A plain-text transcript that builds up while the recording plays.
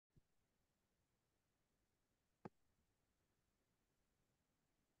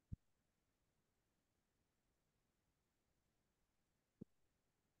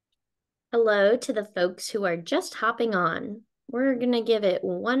Hello to the folks who are just hopping on. We're going to give it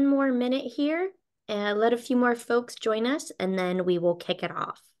one more minute here and let a few more folks join us, and then we will kick it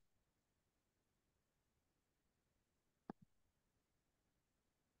off.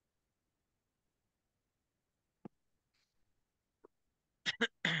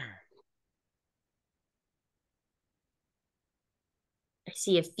 I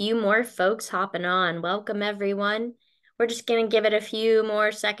see a few more folks hopping on. Welcome, everyone. We're just going to give it a few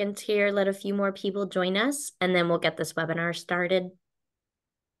more seconds here, let a few more people join us, and then we'll get this webinar started.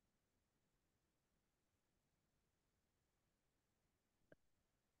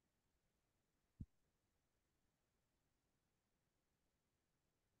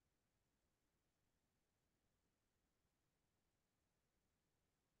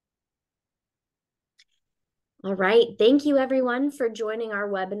 All right. Thank you, everyone, for joining our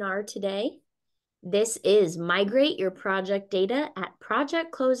webinar today. This is Migrate Your Project Data at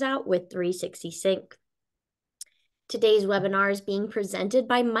Project Closeout with 360 Sync. Today's webinar is being presented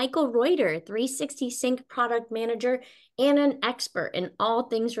by Michael Reuter, 360 Sync Product Manager and an expert in all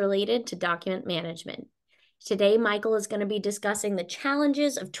things related to document management. Today, Michael is going to be discussing the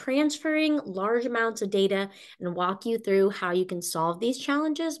challenges of transferring large amounts of data and walk you through how you can solve these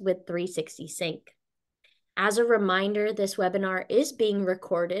challenges with 360 Sync. As a reminder, this webinar is being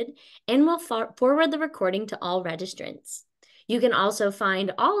recorded and will forward the recording to all registrants. You can also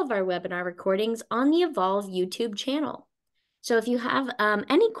find all of our webinar recordings on the Evolve YouTube channel. So if you have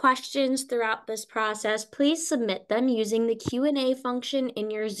any questions throughout this process, please submit them using the Q&A function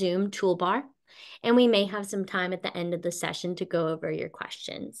in your Zoom toolbar, and we may have some time at the end of the session to go over your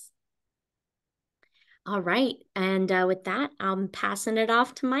questions. All right, and with that, I'm passing it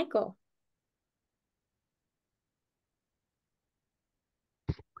off to Michael.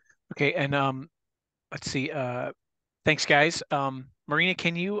 Okay, and let's see. Thanks, guys. Marina,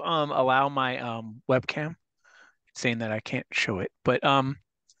 can you allow my webcam? It's saying that I can't show it, but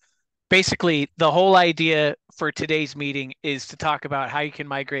basically the whole idea for today's meeting is to talk about how you can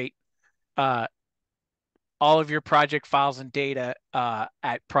migrate uh, all of your project files and data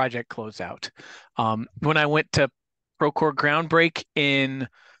at Project Closeout. When I went to Procore Groundbreak in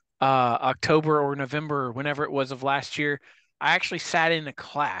October or November, or whenever it was of last year, I actually sat in a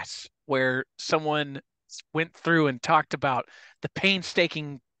class where someone went through and talked about the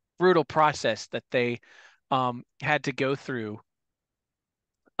painstaking, brutal process that they had to go through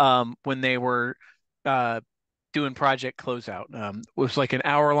when they were doing Project Closeout. It was like an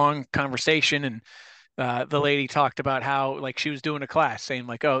hour-long conversation, and the lady talked about how like she was doing a class, saying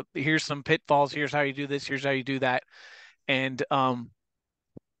like, "Oh, here's some pitfalls. Here's how you do this. Here's how you do that," and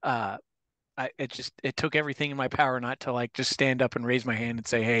uh, it took everything in my power not to like just stand up and raise my hand and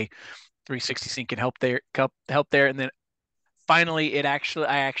say, "Hey, 360 Sync can help there, help there." And then finally, I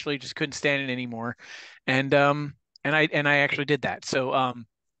actually just couldn't stand it anymore, and I actually did that. So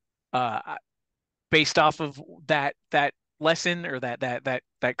uh, based off of that lesson or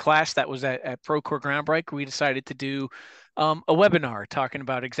that class that was at Procore Groundbreak, we decided to do a webinar talking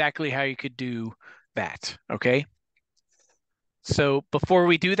about exactly how you could do that. Okay. So before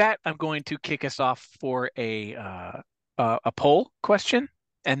we do that, I'm going to kick us off for a poll question,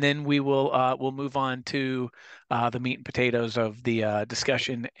 and then we'll move on to the meat and potatoes of the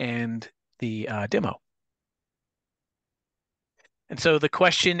discussion and the demo. And so the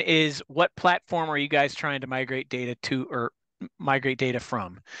question is, what platform are you guys trying to migrate data to or migrate data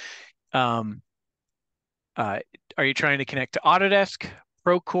from? Um, uh, are you trying to connect to Autodesk,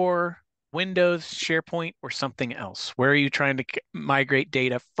 Procore, Windows, SharePoint, or something else? Where are you trying to migrate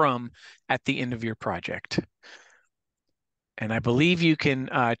data from at the end of your project? And I believe you can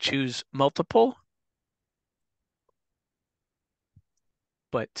choose multiple,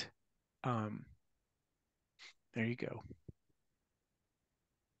 but there you go.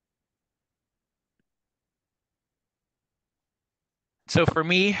 So for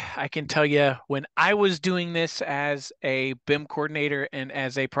me, I can tell you when I was doing this as a BIM coordinator and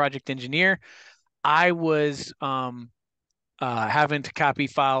as a project engineer, I was having to copy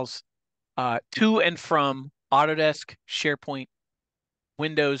files to and from Autodesk, SharePoint,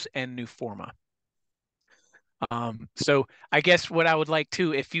 Windows, and Newforma. So I guess what I would like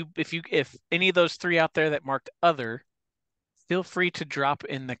to, if any of those three out there that marked other, feel free to drop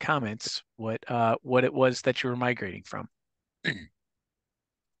in the comments what it was that you were migrating from.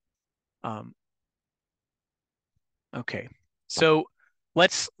 Um, okay, so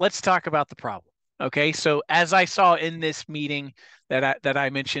let's talk about the problem. Okay, so as I saw in this meeting that I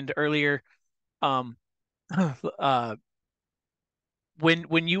mentioned earlier, um,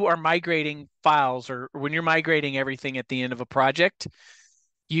 when you are migrating files or when you're migrating everything at the end of a project,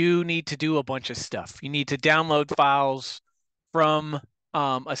 you need to do a bunch of stuff. You need to download files from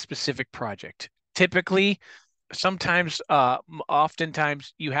a specific project. Typically,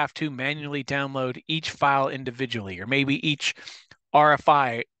 oftentimes you have to manually download each file individually, or maybe each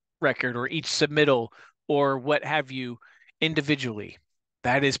RFI record or each submittal or what have you individually.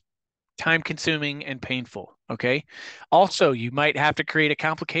 That is time consuming and painful. Okay. Also, you might have to create a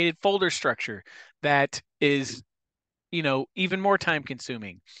complicated folder structure that is, even more time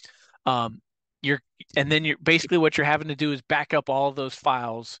consuming. Um, you're and then you're basically what you're having to do is back up all of those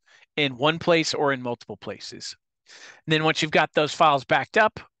files in one place or in multiple places. And then once you've got those files backed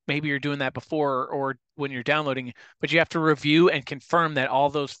up, maybe you're doing that before or when you're downloading, but you have to review and confirm that all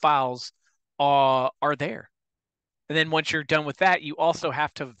those files are there. And then once you're done with that, you also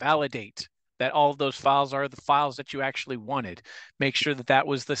have to validate that all of those files are the files that you actually wanted. Make sure that that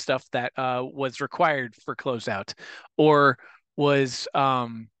was the stuff that was required for closeout, or was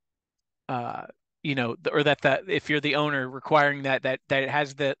uh, or that if you're the owner, requiring that it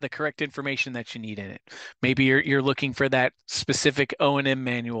has the correct information that you need in it. Maybe you're looking for that specific O&M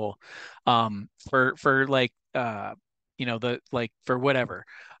manual, for like the like for whatever.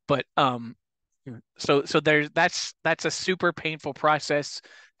 But so that's a super painful process.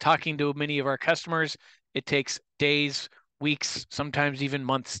 Talking to many of our customers, it takes days, weeks, sometimes even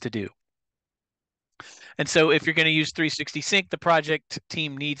months to do. And so if you're going to use 360 Sync, the project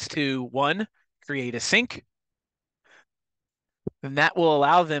team needs to, one, create a sync, and that will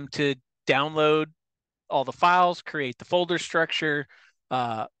allow them to download all the files, create the folder structure,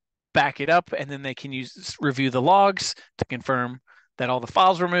 uh, back it up, and then they can review the logs to confirm that all the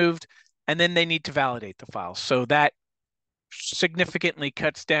files were moved, and then they need to validate the files. So that significantly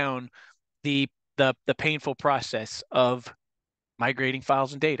cuts down the painful process of migrating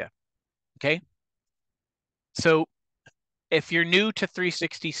files and data. Okay. So if you're new to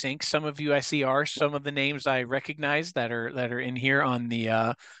 360 Sync, some of you I see are, some of the names I recognize that are in here on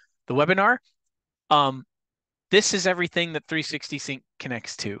the webinar. This is everything that 360 Sync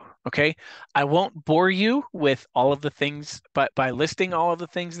connects to. Okay. I won't bore you with all of the things, but by listing all of the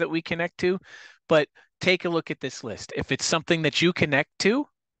things that we connect to, but take a look at this list. If it's something that you connect to,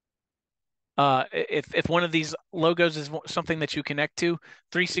 if one of these logos is something that you connect to,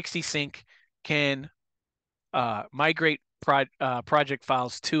 360 Sync can migrate project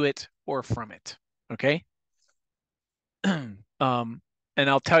files to it or from it. Okay. um, and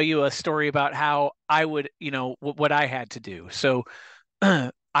I'll tell you a story about how I would, what I had to do. So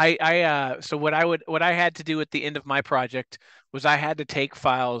so what I had to do at the end of my project was I had to take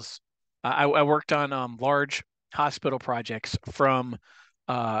files. I worked on large hospital projects from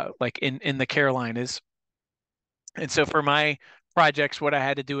like in the Carolinas. And so for my projects, what I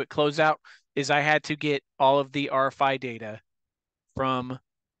had to do at Closeout is I had to get all of the RFI data from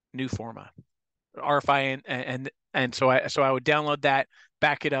New Forma, RFI, and so I would download that,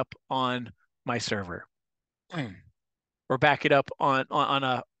 back it up on my server, or back it up on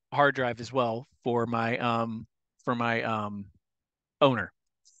a hard drive as well for my owner.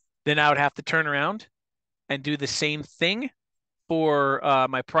 Then I would have to turn around and do the same thing for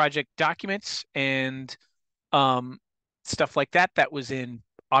my project documents and um, stuff like that that was in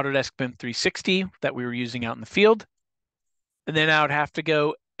Autodesk BIM 360 that we were using out in the field. And then I would have to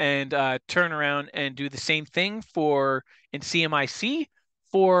go and turn around and do the same thing for in CMIC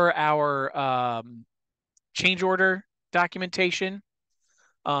for our change order documentation.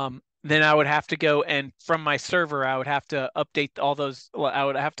 Then I would have to go and from my server, I would have to update all those. I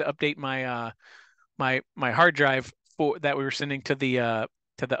would have to update my my hard drive for that we were sending to the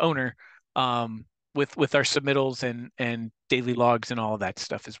owner, with our submittals and daily logs and all of that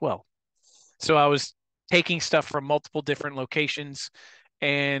stuff as well. So I was taking stuff from multiple different locations,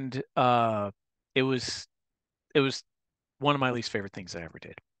 and it was it was one of my least favorite things I ever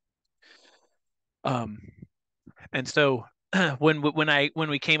did. Um, and so when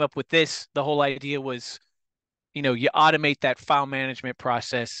we came up with this, the whole idea was, you automate that file management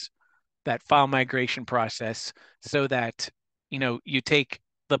process, that file migration process, so that you take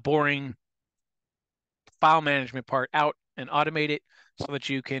the boring file management part out and automate it so that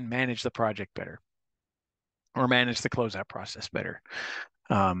you can manage the project better or manage the closeout process better.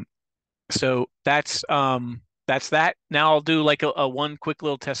 Um, so that's that. Now I'll do like a one quick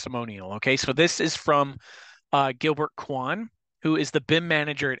little testimonial. Okay, so this is from Gilbert Kwan, who is the BIM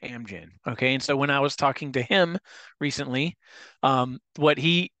manager at Amgen. Okay, and so when I was talking to him recently, what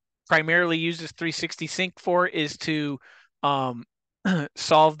he primarily uses 360 Sync for is to um,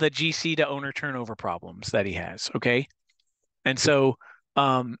 solve the GC to owner turnover problems that he has. Okay, and so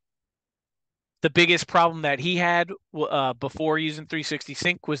um, The biggest problem that he had before using 360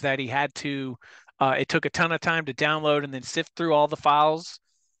 Sync was that he had to, it took a ton of time to download and then sift through all the files.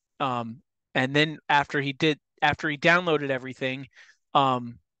 And then after he downloaded everything,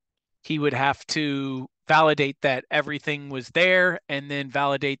 um, he would have to validate that everything was there and then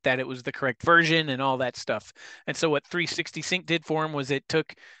validate that it was the correct version and all that stuff. And so what 360 Sync did for him was it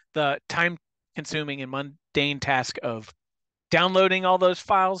took the time consuming and mundane task of downloading all those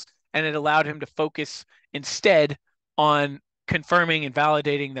files, and it allowed him to focus instead on confirming and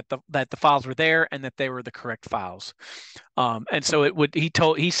validating that the files were there and that they were the correct files. And so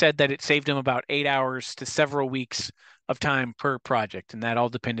he said that it saved him about 8 hours to several weeks of time per project, and that all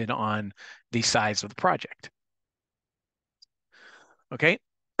depended on the size of the project. Okay,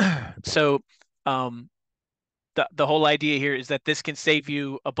 so the whole idea here is that this can save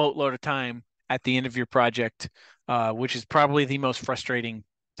you a boatload of time at the end of your project, which is probably the most frustrating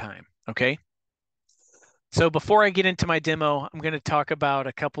time. Okay. So before I get into my demo, I'm going to talk about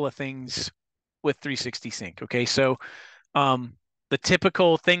a couple of things with 360 Sync. Okay. So the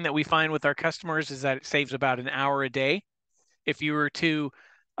typical thing that we find with our customers is that it saves about an hour a day. If you were to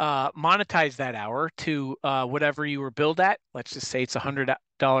monetize that hour to whatever you were billed at, let's just say it's $100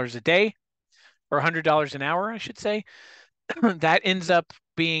 a day or $100 an hour, I should say, that ends up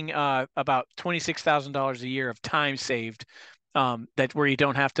being about $26,000 a year of time saved, that where you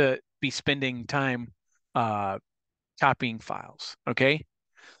don't have to be spending time uh, copying files. Okay.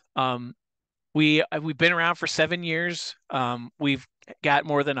 Um, we've been around for 7 years. We've got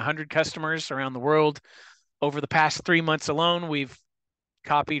more than 100 customers around the world. Over the past 3 months alone, we've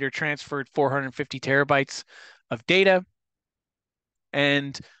copied or transferred 450 terabytes of data.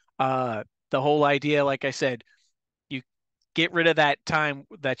 And the whole idea, like I said, you get rid of that time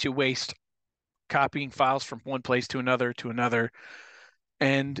that you waste copying files from one place to another,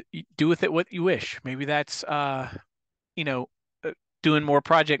 and do with it what you wish. Maybe that's you know, doing more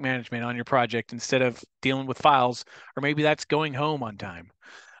project management on your project instead of dealing with files, or maybe that's going home on time.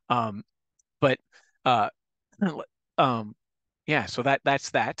 But uh, um, yeah, so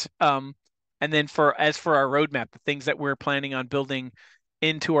that's that. And then as for our roadmap, the things that we're planning on building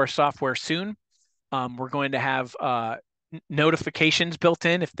into our software soon, we're going to have notifications built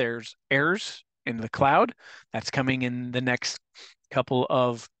in if there's errors in the cloud. That's coming in the next couple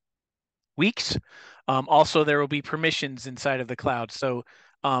of weeks. Also, there will be permissions inside of the cloud. So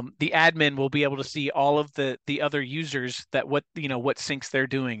the admin will be able to see all of the other users that what syncs they're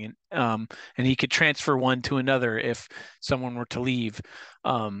doing, and he could transfer one to another if someone were to leave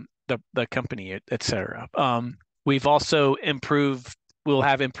the company, etc. We've also we'll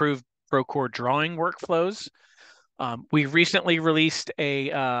have improved Procore drawing workflows. We recently released a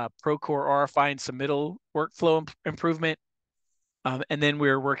Procore RFI and submittal workflow improvement. And then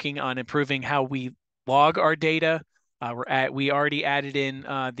we're working on improving how we log our data. We already added in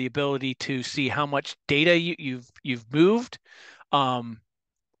the ability to see how much data you've moved, um,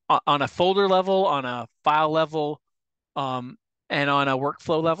 on a folder level, on a file level, um, and on a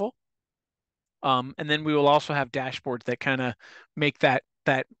workflow level. And then we will also have dashboards that kind of make that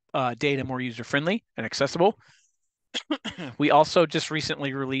data more user friendly and accessible. We also just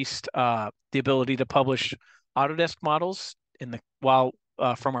recently released the ability to publish Autodesk models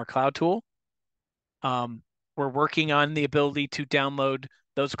from our cloud tool. We're working on the ability to download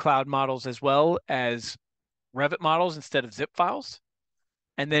those cloud models as well as Revit models instead of zip files.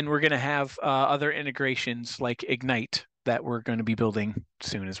 And then we're going to have other integrations like Ignite that we're going to be building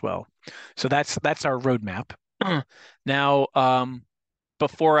soon as well. So that's our roadmap. Now,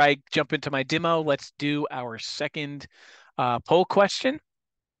 before I jump into my demo, let's do our second poll question.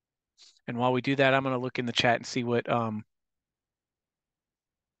 And while we do that, I'm going to look in the chat and see what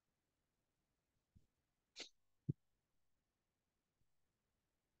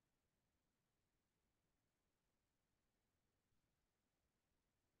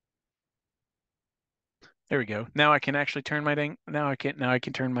there we go. Now I can actually turn my thing. Now I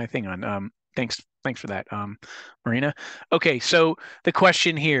can turn my thing on. Thanks for that, Marina. Okay, so the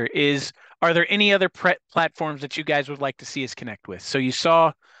question here is, are there any other platforms that you guys would like to see us connect with? So you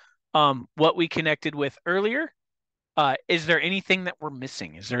saw what we connected with earlier. Is there anything that we're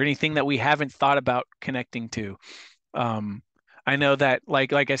missing? Is there anything that we haven't thought about connecting to? I know that,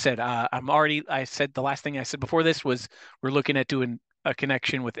 like I said, I said the last thing I said before this was we're looking at doing a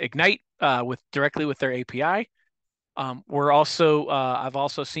connection with Ignite, directly with their API. I've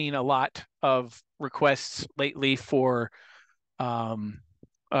also seen a lot of requests lately for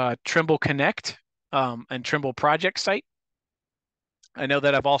Trimble Connect, and Trimble Project Site. I know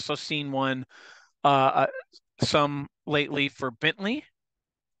that I've also seen some lately for Bentley.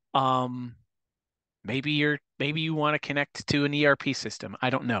 Um, Maybe you want to connect to an ERP system. I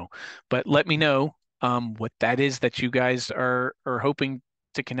don't know, but let me know what that is that you guys are hoping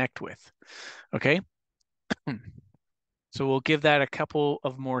to connect with. Okay. So we'll give that a couple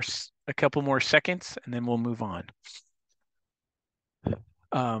more seconds, and then we'll move on.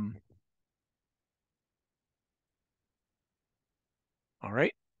 Um, all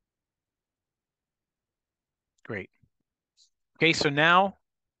right, great. Okay, so now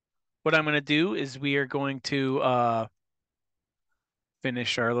what I'm going to do is we are going to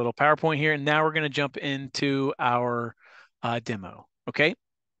finish our little PowerPoint here, and now we're going to jump into our demo. Okay.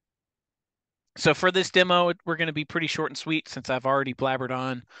 So for this demo, we're going to be pretty short and sweet since I've already blabbered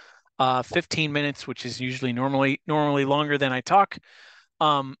on 15 minutes, which is usually normally longer than I talk.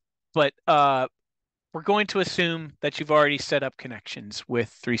 But we're going to assume that you've already set up connections with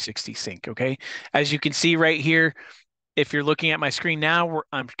 360 Sync. Okay. As you can see right here, if you're looking at my screen now,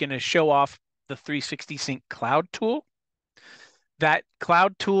 I'm going to show off the 360 Sync Cloud tool. That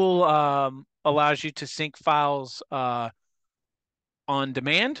Cloud tool allows you to sync files on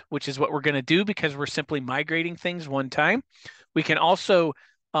demand, which is what we're going to do because we're simply migrating things one time. We can also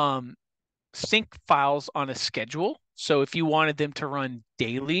um, sync files on a schedule. So if you wanted them to run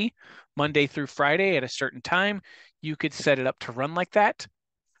daily, Monday through Friday at a certain time, you could set it up to run like that.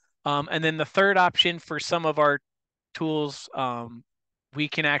 And then the third option for some of our tools, we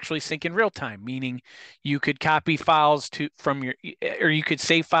can actually sync in real time, meaning you could copy files or you could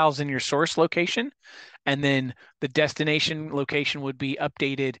save files in your source location, and then the destination location would be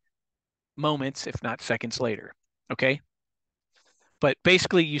updated moments, if not seconds later. Okay. But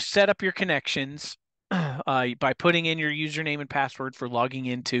basically, you set up your connections by putting in your username and password for logging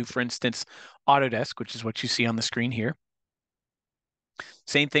into, for instance, Autodesk, which is what you see on the screen here.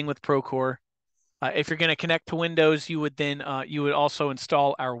 Same thing with Procore. If you're going to connect to Windows, you would also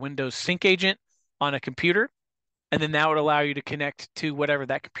install our Windows Sync agent on a computer, and then that would allow you to connect to whatever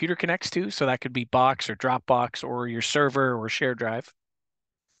that computer connects to. So that could be Box or Dropbox or your server or share drive.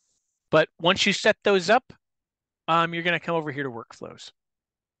 But once you set those up, you're going to come over here to workflows.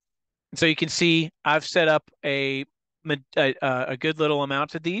 And so you can see I've set up a good little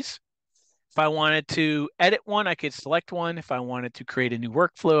amount of these. If I wanted to edit one, I could select one. If I wanted to create a new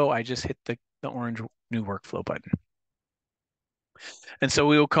workflow, I just hit the orange new workflow button. And so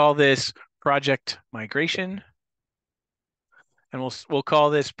we will call this project migration. And we'll call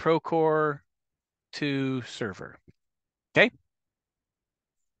this Procore to server. Okay.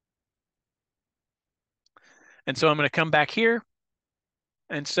 And so I'm going to come back here.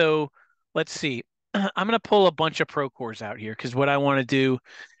 And so let's see. I'm going to pull a bunch of Procores out here because what I want to do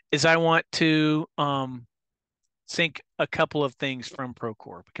is I want to sync a couple of things from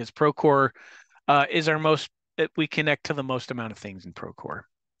Procore because Procore is we connect to the most amount of things in Procore.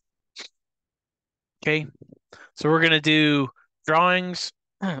 Okay, so we're going to do drawings,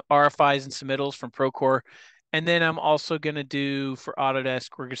 RFIs, and submittals from Procore. And then I'm also going to do for Autodesk,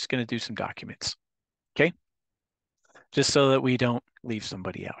 we're just going to do some documents. Okay, just so that we don't leave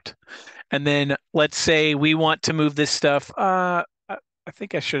somebody out. And then let's say we want to move this stuff. I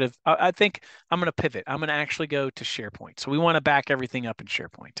think I should have. I think I'm going to pivot. I'm going to actually go to SharePoint. So we want to back everything up in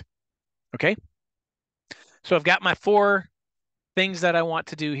SharePoint. Okay. So I've got my 4 things that I want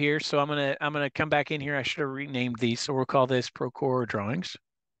to do here. So I'm gonna come back in here. I should have renamed these. So we'll call this Procore drawings.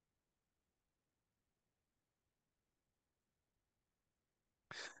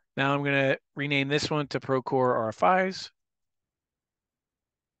 Now I'm gonna rename this one to Procore RFIs.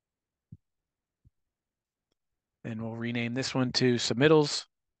 And we'll rename this one to submittals.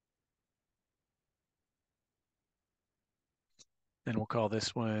 And we'll call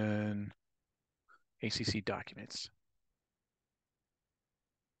this one ACC documents.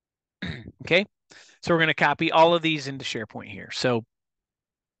 Okay. So we're going to copy all of these into SharePoint here. So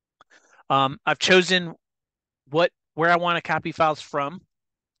I've chosen where I want to copy files from,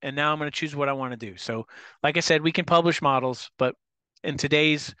 and now I'm going to choose what I want to do. So like I said, we can publish models, but in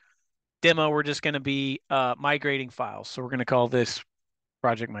today's demo, we're just going to be migrating files. So we're going to call this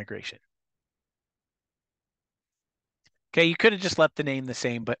project migration. Okay, you could have just left the name the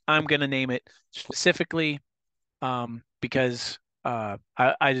same, but I'm going to name it specifically because I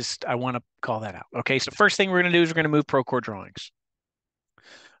want to call that out. Okay, so first thing we're going to do is we're going to move Procore drawings.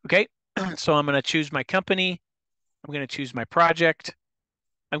 Okay, so I'm going to choose my company. I'm going to choose my project.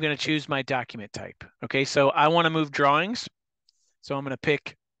 I'm going to choose my document type. Okay, so I want to move drawings. So I'm going to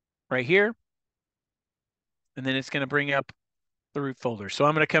pick right here, and then it's going to bring up the root folder. So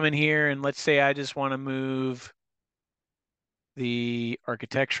I'm going to come in here and let's say I just want to move the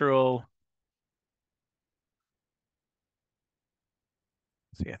architectural.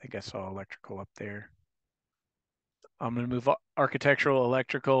 See, I think I saw electrical up there. I'm going to move architectural,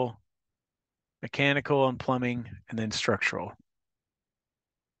 electrical, mechanical, and plumbing, and then structural.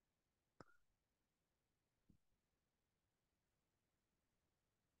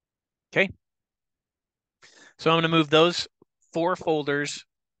 Okay. So I'm going to move those 4 folders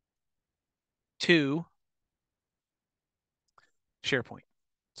to SharePoint.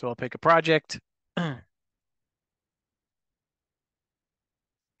 So I'll pick a project.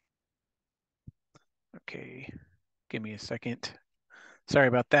 Okay, give me a second. Sorry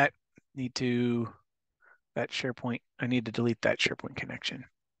about that. That SharePoint, I need to delete that SharePoint connection.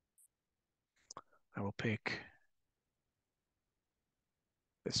 I will pick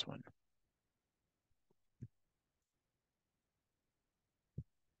this one.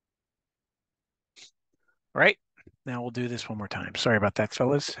 All right, now we'll do this one more time. Sorry about that,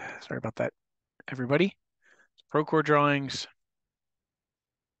 fellas. Sorry about that, everybody. Procore drawings.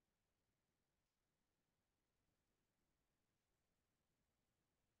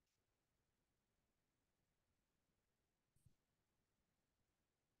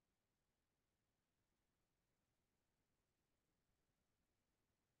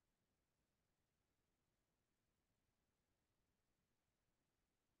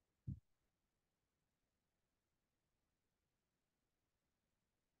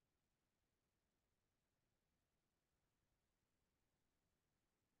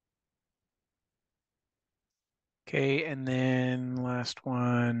 Okay, and then last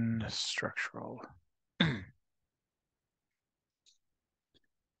one, structural.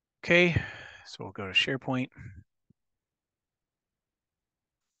 Okay, so we'll go to SharePoint.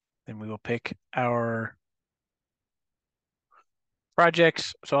 Then we will pick our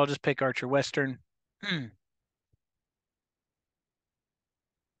projects. So I'll just pick Archer Western. Then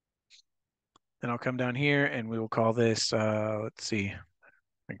I'll come down here and we will call this, let's see,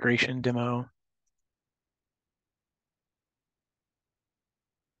 migration demo.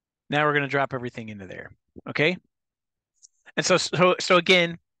 Now we're going to drop everything into there. Okay. And so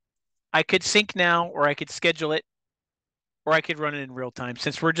again, I could sync now, or I could schedule it, or I could run it in real time.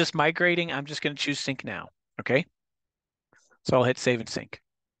 Since we're just migrating, I'm just going to choose sync now. Okay. So I'll hit save and sync.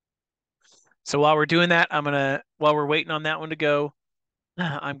 So while we're doing that, while we're waiting on that one to go,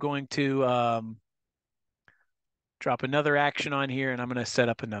 I'm going to drop another action on here, and I'm going to set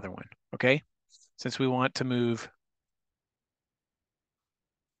up another one. Okay. Since we want to move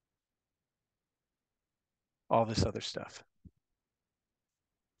all this other stuff.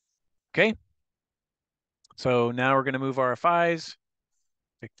 Okay. So now we're going to move RFIs,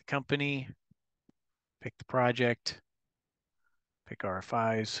 pick the company, pick the project, pick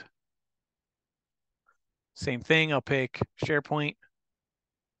RFIs. Same thing, I'll pick SharePoint,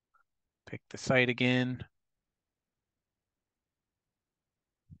 pick the site again.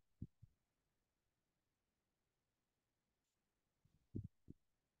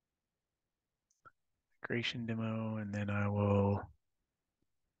 Migration demo, and then I will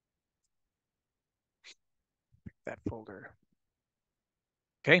pick that folder.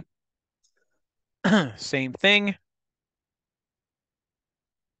 Okay. Same thing.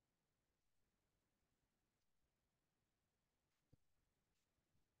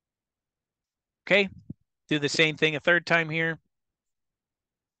 Okay. Do the same thing a third time here.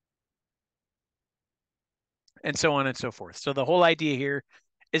 And so on and so forth. So the whole idea here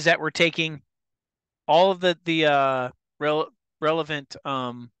is that we're taking all of the relevant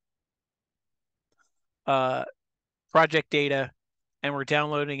project data and we're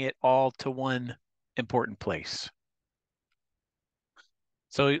downloading it all to one important place.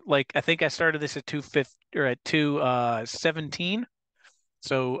 So like I think I started this at 250 or at 217.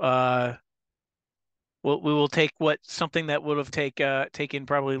 So we will take something that would have taken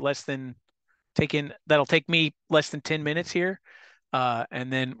probably that'll take me less than 10 minutes here.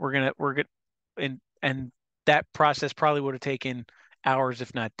 And then we're gonna and that process probably would have taken hours,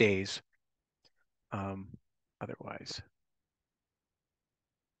 if not days. Otherwise.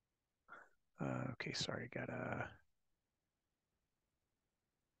 Okay, sorry, gotta.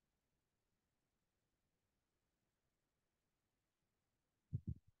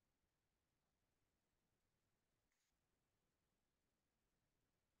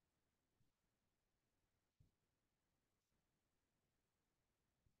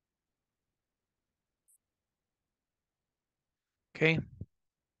 Okay.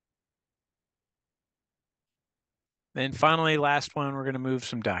 Then finally, last one, we're going to move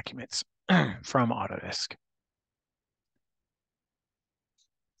some documents from Autodesk.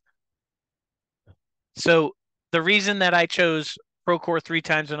 So the reason that I chose Procore 3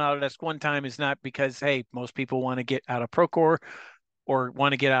 times and Autodesk 1 time is not because, hey, most people want to get out of Procore or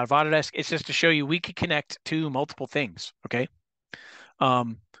want to get out of Autodesk. It's just to show you we could connect to multiple things, okay?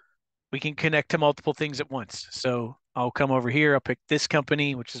 We can connect to multiple things at once. So I'll come over here, I'll pick this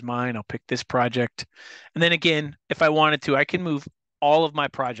company, which is mine, I'll pick this project. And then again, if I wanted to, I can move all of my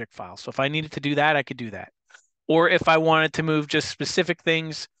project files. So if I needed to do that, I could do that. Or if I wanted to move just specific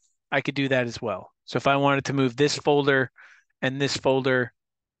things, I could do that as well. So if I wanted to move this folder and this one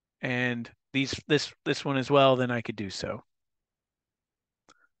as well, then I could do so.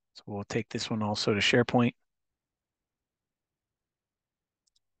 So we'll take this one also to SharePoint.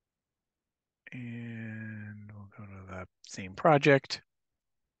 And we'll go to the same project.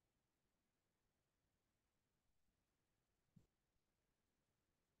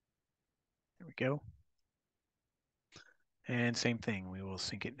 There we go. And same thing, we will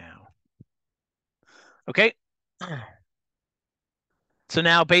sync it now. Okay. So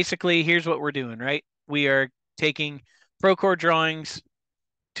now basically here's what we're doing, right? We are taking Procore drawings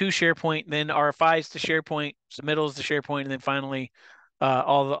to SharePoint, then RFIs to SharePoint, submittals to SharePoint, and then finally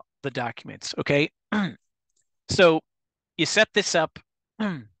all the documents, okay? So you set this up.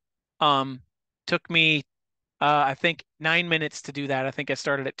 Took me, I think, 9 minutes to do that. I think I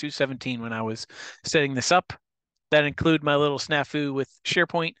started at 2:17 when I was setting this up. That include my little snafu with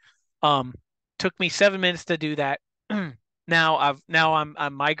SharePoint. Took me 7 minutes to do that. Now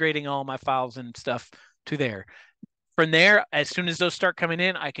I'm migrating all my files and stuff to there. From there, as soon as those start coming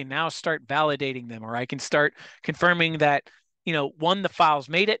in, I can now start validating them, or I can start confirming that, one, the files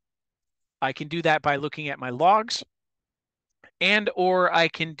made it. I can do that by looking at my logs, or I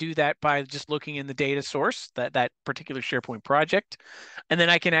can do that by just looking in the data source, that particular SharePoint project. And then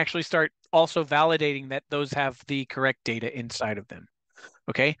I can actually start also validating that those have the correct data inside of them.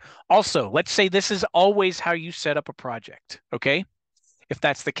 Okay. Also, let's say this is always how you set up a project. Okay. If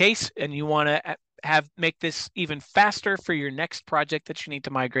that's the case and you want to make this even faster for your next project that you need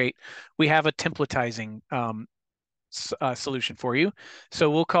to migrate, we have a templatizing solution for you. So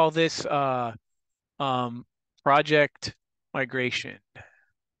we'll call this project migration.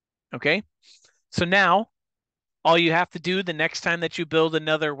 Okay. So now all you have to do the next time that you build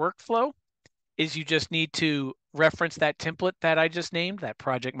another workflow is you just need to reference that template that I just named, that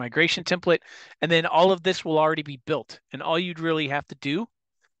project migration template, and then all of this will already be built. And all you'd really have to do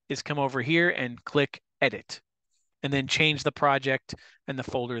is come over here and click edit, and then change the project and the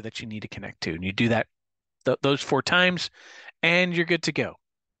folder that you need to connect to. And you do that those 4 times, and you're good to go.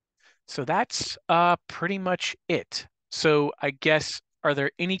 So that's pretty much it. So I guess, are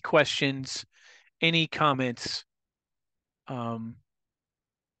there any questions, any comments?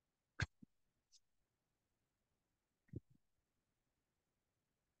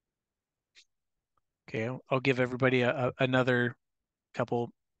 Okay, I'll give everybody another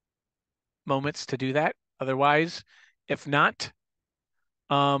couple moments to do that. Otherwise, if not,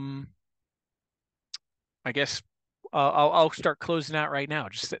 I guess I'll start closing out right now.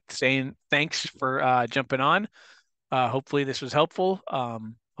 Just saying thanks for jumping on. Hopefully this was helpful.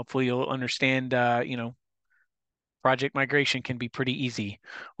 Hopefully you'll understand. Project migration can be pretty easy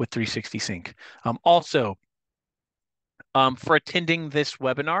with 360 Sync. Also, for attending this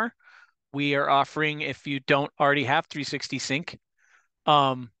webinar, we are offering, if you don't already have 360 Sync,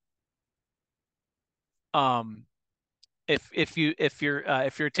 um, if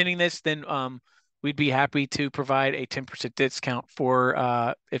you're attending this, then we'd be happy to provide a 10% discount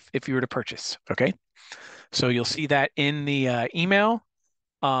for if you were to purchase. Okay, so you'll see that in the email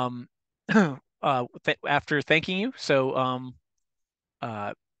after thanking you. So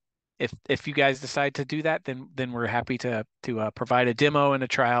if you guys decide to do that, then we're happy to provide a demo and a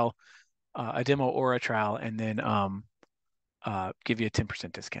trial, a demo or a trial, and then give you a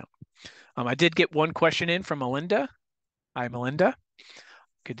 10% discount. I did get one question in from Melinda. Hi, Melinda.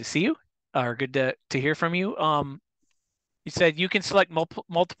 Good to see you, or good to hear from you. You said you can select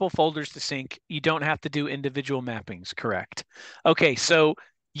multiple folders to sync. You don't have to do individual mappings, correct? Okay, so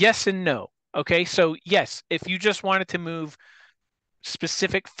yes and no. Okay, so yes, if you just wanted to move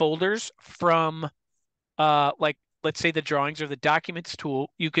specific folders from like, let's say the drawings or the documents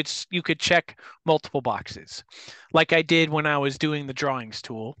tool, you could check multiple boxes, like I did when I was doing the drawings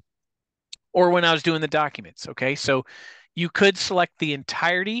tool or when I was doing the documents. Okay, so you could select the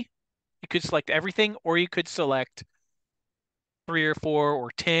entirety, you could select everything, or you could select 3 or 4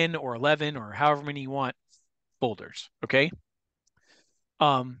 or 10 or 11 or however many you want folders. Okay,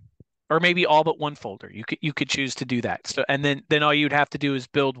 or maybe all but one folder. You could choose to do that. So, and then all you'd have to do is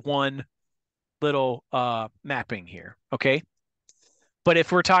build one little mapping here. Okay, but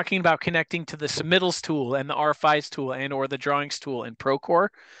if we're talking about connecting to the submittals tool and the RFIs tool and or the drawings tool in Procore,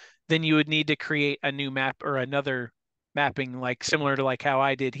 then you would need to create a new map or another mapping, like similar to like how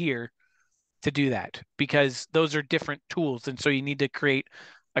I did here, to do that, because those are different tools, and so you need to create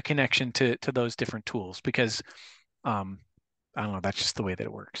a connection to those different tools, because um, I don't know, that's just the way that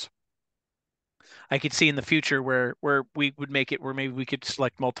it works. I could see in the future where we would make it where maybe we could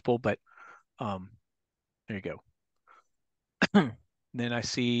select multiple, but um, there you go. Then I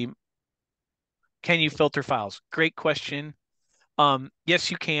see, can you filter files? Great question. Yes,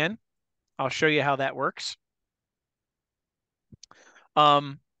 you can. I'll show you how that works.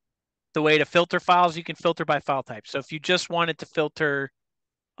 Um, the way to filter files, you can filter by file type. So if you just wanted to filter,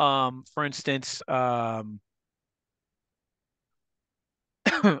 for instance, PDF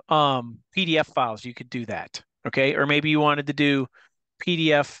files, you could do that. Okay. Or maybe you wanted to do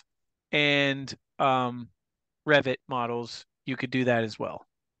PDF and Revit models, you could do that as well.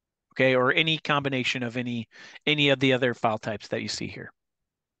 Okay. Or any combination of any of the other file types that you see here.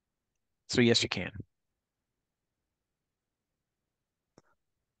 So yes, you can.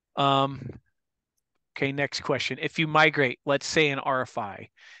 Um, okay, next question. If you migrate, let's say an RFI,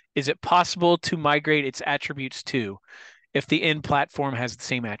 is it possible to migrate its attributes too if the end platform has the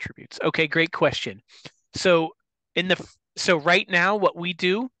same attributes? Okay, great question. So in the so right now, what we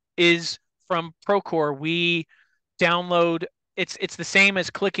do is from Procore, we download. It's the same as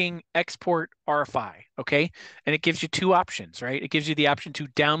clicking export RFI, okay? And it gives you two options, right? It gives you the option to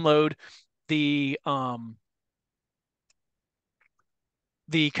download the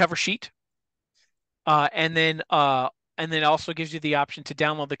cover sheet, uh, and then uh, and then also gives you the option to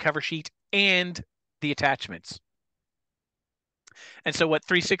download the cover sheet and the attachments. And so what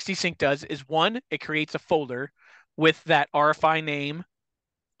 360 Sync does is, one, it creates a folder with that RFI name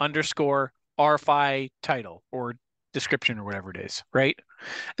underscore RFI title or description or whatever it is, right?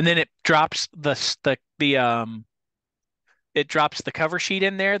 And then it drops it drops the cover sheet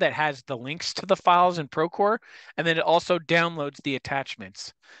in there that has the links to the files in Procore, and then it also downloads the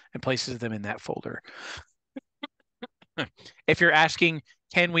attachments and places them in that folder. If you're asking,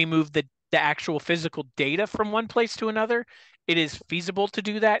 can we move the actual physical data from one place to another? It is feasible to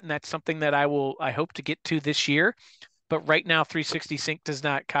do that, and that's something that I hope to get to this year. But right now, 360 Sync does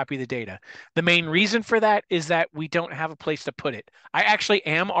not copy the data. The main reason for that is that we don't have a place to put it. I actually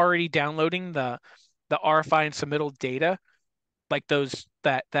am already downloading the RFI and submittal data, like those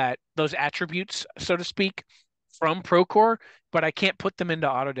attributes, so to speak, from Procore, but I can't put them into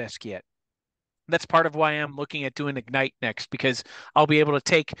Autodesk yet. That's part of why I'm looking at doing Ignite next, because I'll be able to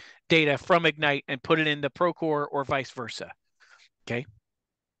take data from Ignite and put it into Procore or vice versa. Okay.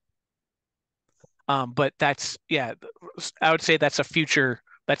 But that's, yeah, I would say that's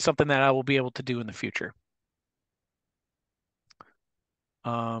that's something that I will be able to do in the future.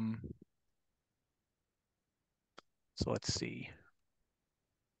 Um, so let's see.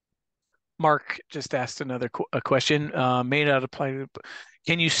 Mark just asked a question. May not apply to,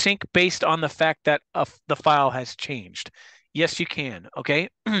 can you sync based on the fact that the file has changed? Yes, you can. Okay.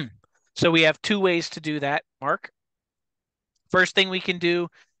 So we have two ways to do that, Mark. First thing we can do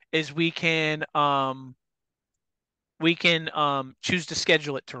is we can choose to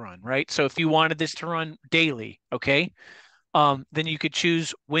schedule it to run, right? So if you wanted this to run daily, okay, then you could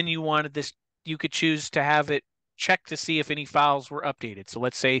choose when you wanted this. You could choose to have it check to see if any files were updated. So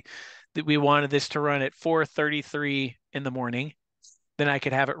let's say that we wanted this to run at 4:33 in the morning, then I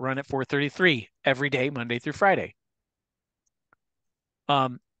could have it run at 4:33 every day, Monday through Friday.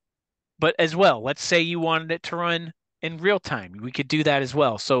 Um, but as well, let's say you wanted it to run in real time. We could do that as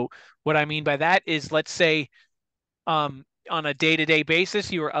well. So what I mean by that is, let's say on a day-to-day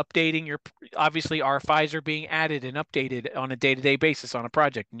basis, you are updating obviously RFIs are being added and updated on a day-to-day basis on a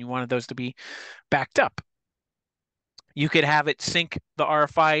project, and you wanted those to be backed up. You could have it sync the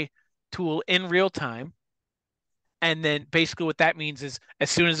RFI tool in real time. And then basically what that means is, as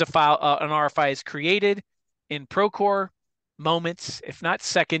soon as an RFI is created in Procore, moments, if not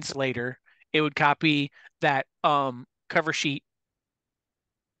seconds later, it would copy that cover sheet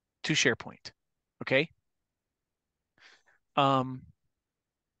to SharePoint. Okay. Um,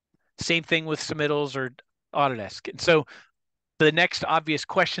 Same thing with submittals or Autodesk. And so the next obvious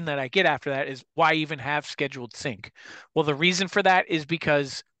question that I get after that is, why even have scheduled sync? Well, the reason for that is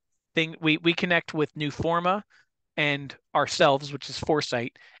because we connect with Newforma and ourselves, which is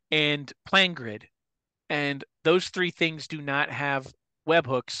Foresight, and PlanGrid. And those three things do not have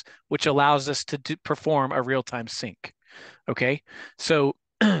webhooks, which allows us to perform a real-time sync. Okay. So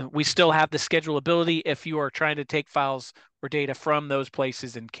we still have the schedulability if you are trying to take files or data from those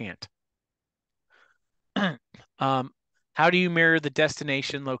places and can't. um, how do you mirror the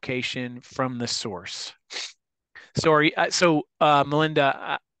destination location from the source? So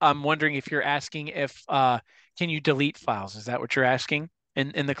Melinda, I'm wondering if you're asking if can you delete files? Is that what you're asking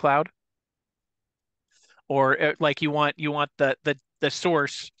in the cloud? Or like you want the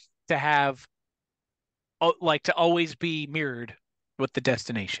source to have like to always be mirrored with the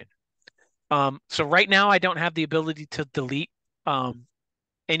destination. So right now I don't have the ability to delete um,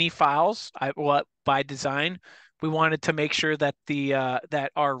 any files. Well, by design, we wanted to make sure that the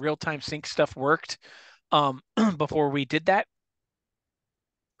that our real-time sync stuff worked before we did that.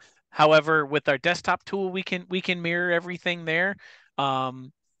 However, with our desktop tool, we can mirror everything there.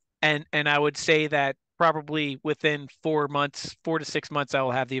 Um, and I would say that probably within 4 months, 4 to 6 months, I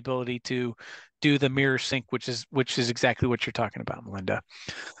will have the ability to do the mirror sync, which is exactly what you're talking about, Melinda.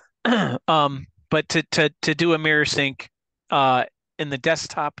 But to do a mirror sync uh, in the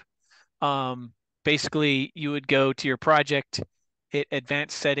desktop, um, basically you would go to your project, hit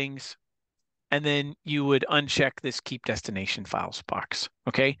advanced settings, and then you would uncheck this keep destination files box.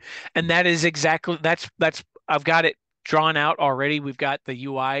 Okay. And that is exactly that's I've got it drawn out already. We've got the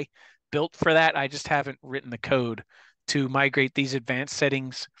UI built for that. I just haven't written the code to migrate these advanced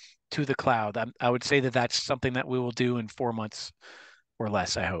settings to the cloud. I would say that that's something that we will do in 4 months or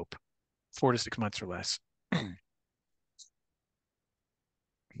less, I hope. 4 to 6 months or less.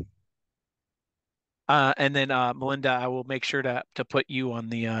 And then Melinda, I will make sure to put you on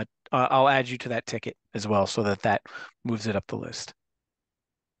the I'll add you to that ticket as well so that that moves it up the list.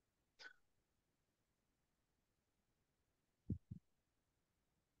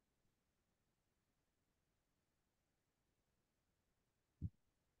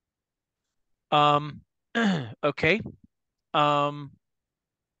 Um, okay. Um,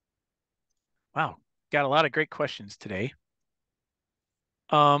 wow, got a lot of great questions today.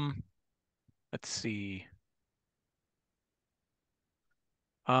 Um, let's see.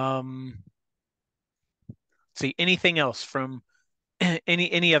 Um, see anything else from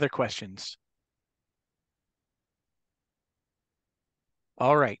any other questions?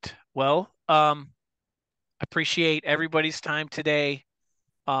 All right. Well, appreciate everybody's time today.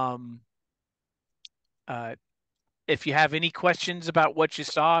 Um, uh, if you have any questions about what you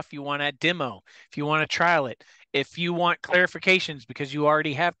saw, if you want a demo, if you want to trial it, if you want clarifications because you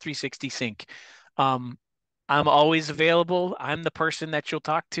already have 360 Sync, um, I'm always available. I'm the person that you'll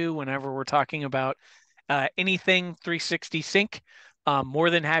talk to whenever we're talking about anything 360 Sync. More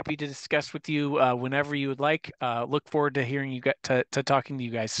than happy to discuss with you whenever you would like. Look forward to hearing you get to talking to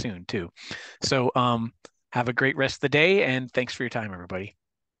you guys soon too. So have a great rest of the day and thanks for your time, everybody.